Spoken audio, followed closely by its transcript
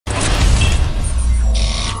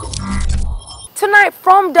Tonight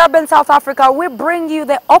from Durban, South Africa, we bring you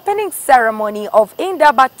the opening ceremony of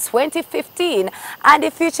Indaba 2015, and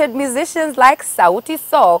it featured musicians like Sauti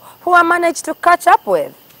Sol, who I managed to catch up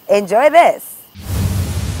with. Enjoy this.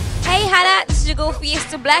 Hey Hannah, this is your girl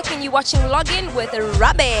Fiesta Black and you're watching Login with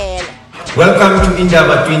Robin. Welcome to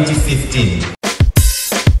Indaba 2015.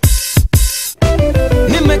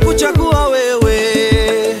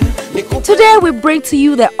 Today we bring to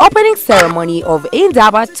you the opening ceremony of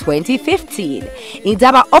Indaba 2015.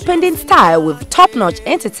 Indaba opened in style with top-notch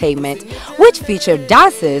entertainment, which featured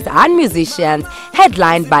dancers and musicians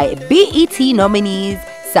headlined by BET nominees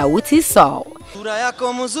Sauti Sol.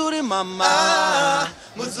 Muzuri mama,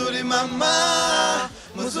 muzuri mama,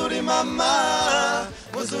 muzuri mama,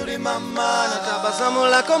 muzuri mama, natabasamu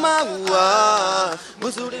lako maua,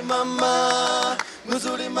 muzuri mama,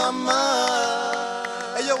 muzuri mama.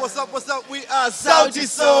 Hey yo, what's up, what's up? We are Sauti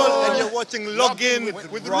Sol and you're watching Login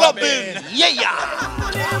with Robin. Yeah!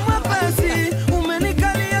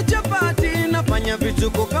 Umenikalia chapati, nafanya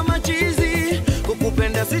vituko kama chizi,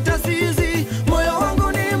 kukupenda sitasizi, moyo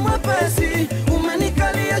wangu ni mwepesi.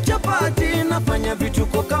 Umenikalia chapati, nafanya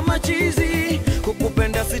vituko kama chizi,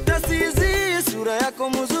 kukupenda sitasizi, sura yako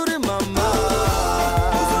mzuri mama.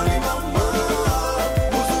 Mzuri mama,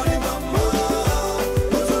 mzuri mama,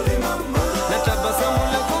 mzuri mama. Natabasamu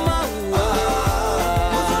lako maua,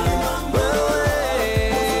 mzuri mama,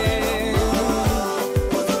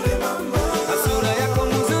 mzuri mama. Sura yako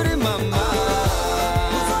mzuri mama,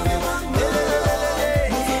 mzuri mama,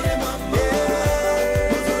 mzuri mama,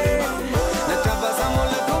 mzuri mama. Natabasamu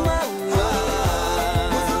lako maua,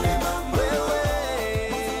 mzuri mama.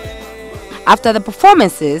 After the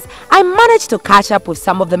performances, I managed to catch up with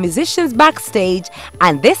some of the musicians backstage,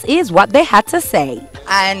 and this is what they had to say.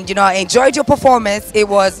 And you know, I enjoyed your performance. It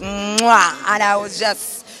was mwah, and I was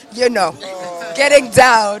just, you know, getting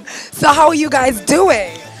down. So how are you guys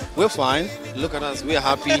doing? We're fine. Look at us. We're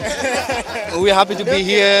happy. We're happy to be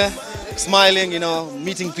here, smiling, you know,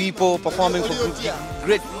 meeting people, performing for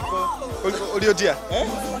great people.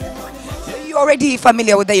 You already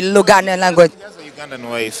familiar with the Luganda language?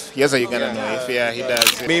 He has a Ugandan wife. Yeah, he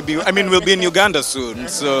does. Maybe, I mean, we'll be in Uganda soon.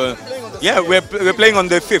 So, yeah, we're playing on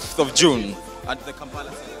the 5th of June at the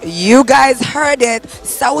Kampala. You guys heard it.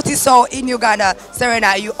 Sauti Sol in Uganda.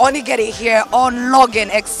 Serena, you only get it here on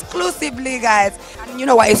Login exclusively, guys. And you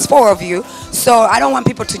know what? It's 4 of you. So I don't want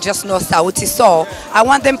people to just know Sauti Sol. I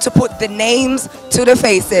want them to put the names to the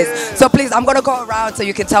faces. So please, I'm going to go around so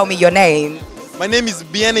you can tell me your name. My name is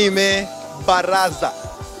Bienime Baraza.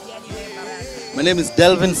 My name is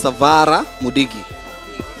Delvin Savara Mudigi.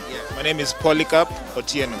 My name is Polycarp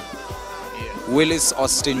Otieno. Willis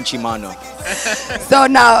Austin Chimano. So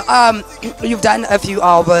now, you've done a few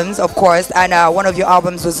albums, of course, and one of your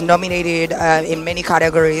albums was nominated in many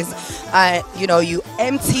categories. You know, you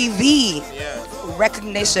MTV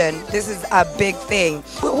recognition. This is a big thing.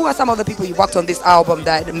 Who are some of the people you worked on this album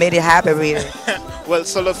that made it happen, really? Well,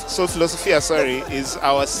 Soul Philosophia, is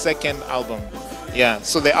our second album. Yeah,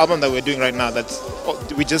 so the album that we're doing right now,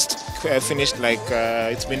 we just finished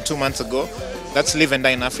it's been 2 months ago. That's Live and Die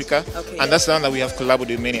in Africa, okay, and that's the one that we have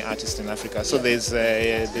collaborated with many artists in Africa. So there's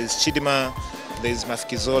Chidima, there's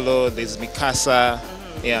Mafikizolo, there's Mikasa,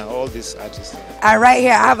 yeah, all these artists. And right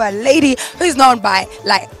here I have a lady who's known by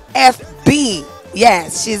like FB.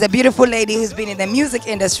 Yes, she's a beautiful lady who's been in the music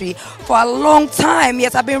industry for a long time.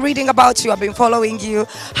 Yes, I've been reading about you, I've been following you.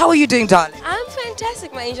 How are you doing, darling? I'm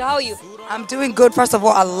fantastic, my angel. How are you? I'm doing good. First of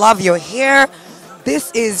all, I love your hair.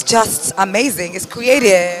 This is just amazing. It's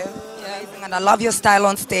creative. And I love your style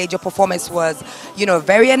on stage. Your performance was, you know,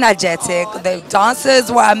 very energetic. The dancers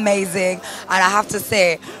were amazing. And I have to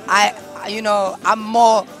say, I'm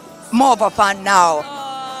more of a fan now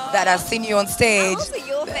that I've seen you on stage. I'm also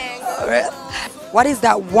your fan. What is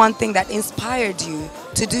that one thing that inspired you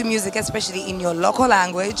to do music, especially in your local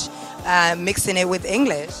language, mixing it with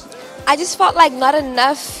English? I just felt like not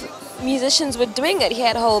enough musicians were doing it here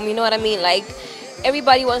at home, you know what I mean? Like,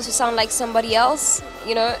 everybody wants to sound like somebody else,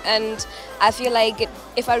 you know, and I feel like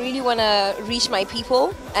if I really want to reach my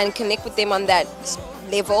people and connect with them on that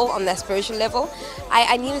level, on that spiritual level,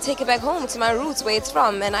 I need to take it back home to my roots, where it's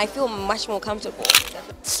from, and I feel much more comfortable.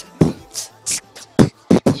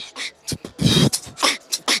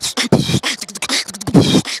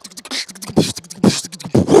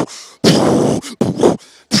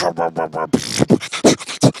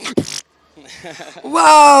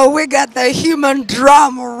 Wow, we got the human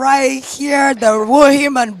drum right here, the raw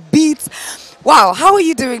human beats. Wow, how are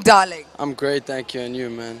you doing, darling? I'm great, thank you, and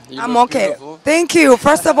you, man? You I'm look okay. beautiful. Thank you.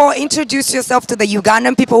 First of all, introduce yourself to the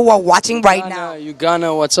Ugandan people who are watching right now.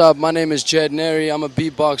 Uganda, what's up? My name is Jed Neri. I'm a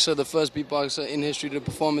beatboxer, the first beatboxer in history to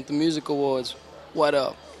perform at the Music Awards. What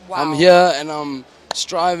up? Wow. I'm here and I'm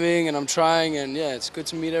striving and I'm trying, and yeah, it's good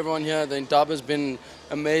to meet everyone here. The Indaba's been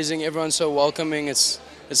amazing. Everyone's so welcoming. It's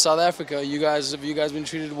South Africa. Have you guys been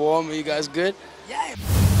treated warm? Are you guys good? Yeah.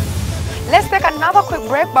 Let's take another quick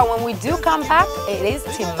break, but when we do come back, it is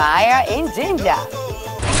Timaya and Ginger.